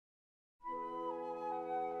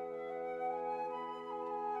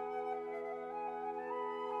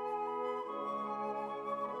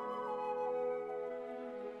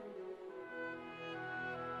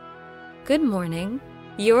Good morning.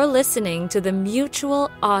 You're listening to the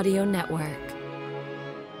Mutual Audio Network.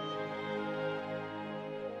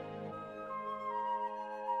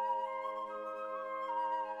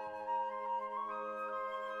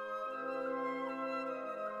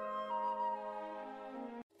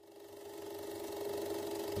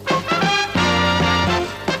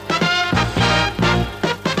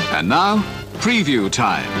 And now, preview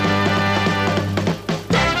time.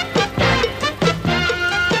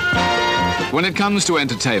 When it comes to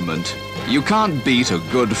entertainment, you can't beat a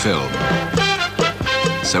good film.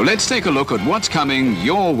 So let's take a look at what's coming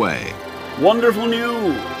your way. Wonderful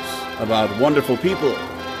news about wonderful people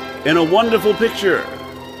in a wonderful picture.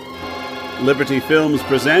 Liberty Films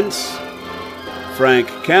presents Frank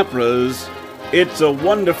Capra's It's a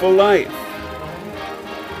Wonderful Life.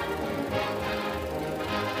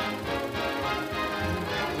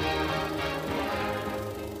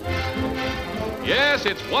 Yes,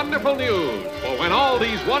 it's wonderful news, for when all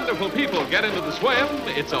these wonderful people get into the swim,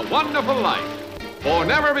 it's a wonderful life. For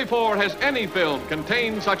never before has any film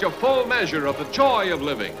contained such a full measure of the joy of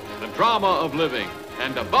living, the drama of living,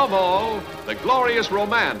 and above all, the glorious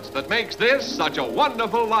romance that makes this such a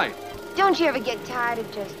wonderful life. Don't you ever get tired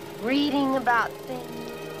of just reading about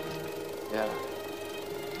things? Yeah.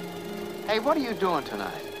 Hey, what are you doing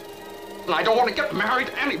tonight? I don't want to get married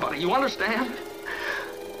to anybody, you understand?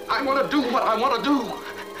 I want to do what I want to do.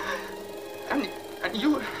 And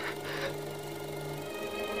you...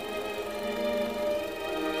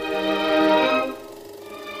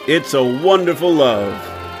 It's a wonderful love.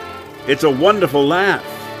 It's a wonderful laugh.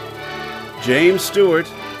 James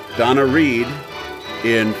Stewart, Donna Reed,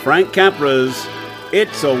 in Frank Capra's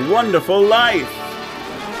It's a Wonderful Life.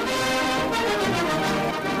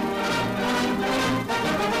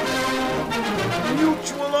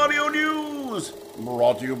 Mutual Audio News,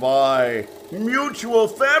 brought to you by Mutual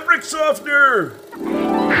Fabric Softener.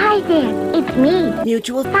 Hi there, it's me,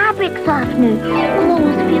 Mutual Fabric Softener.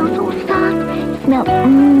 Clothes feel so soft, smell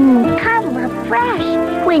kind of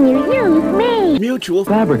fresh when you use me. Mutual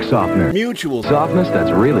Fabric Softener. Mutual Softness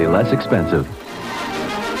that's really less expensive.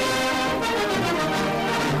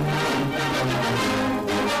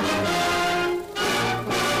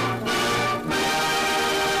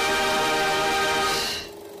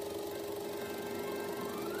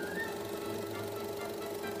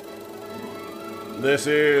 This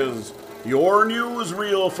is your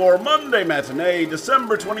newsreel for Monday Matinee,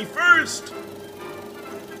 December 21st.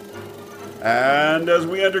 And as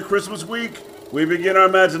we enter Christmas week, we begin our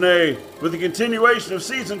matinee with the continuation of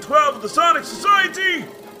Season 12 of the Sonic Society.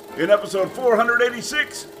 In episode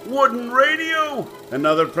 486, Wooden Radio,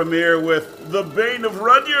 another premiere with The Bane of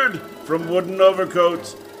Rudyard from Wooden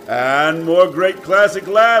Overcoats, and more great classic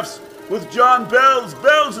laughs with John Bell's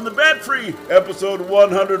Bells in the Bat Free, episode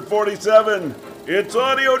 147. It's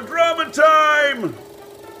audio drama time!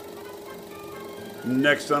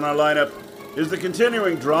 Next on our lineup is the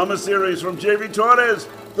continuing drama series from J.V. Torres,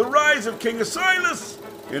 The Rise of King Asilas.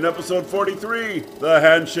 In episode 43, The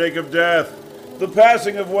Handshake of Death. The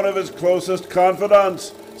passing of one of his closest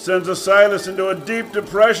confidants sends Asilas into a deep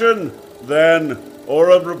depression. Then,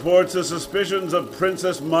 Oreb reports his suspicions of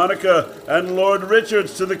Princess Monica and Lord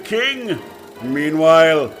Richards to the king.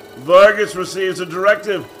 Meanwhile, Vargas receives a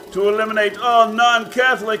directive to eliminate all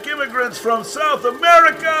non-Catholic immigrants from South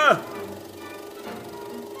America.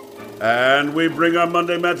 And we bring our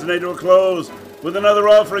Monday matinee to a close with another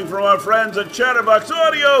offering from our friends at Chatterbox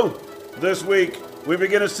Audio. This week, we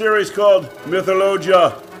begin a series called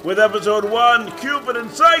Mythologia with episode 1, Cupid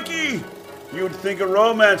and Psyche. You'd think a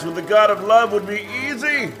romance with the god of love would be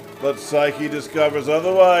easy, but Psyche discovers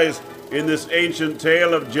otherwise in this ancient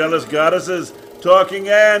tale of jealous goddesses, talking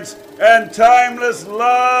ants, and timeless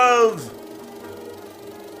love.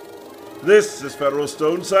 This is Federal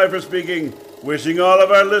Stone Cipher speaking, wishing all of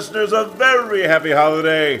our listeners a very happy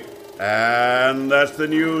holiday. And that's the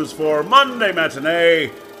news for Monday Matinee,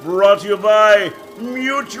 brought to you by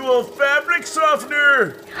Mutual Fabric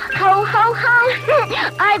Softener. Ho, ho,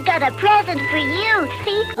 ho! I've got a present for you.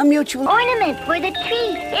 See? A Mutual ornament for the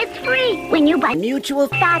tree. It's free when you buy Mutual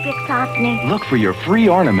Fabric Softener. Look for your free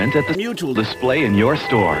ornament at the Mutual display in your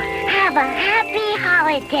store. Have a happy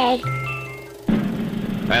holiday.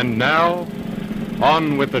 And now,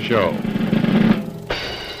 on with the show.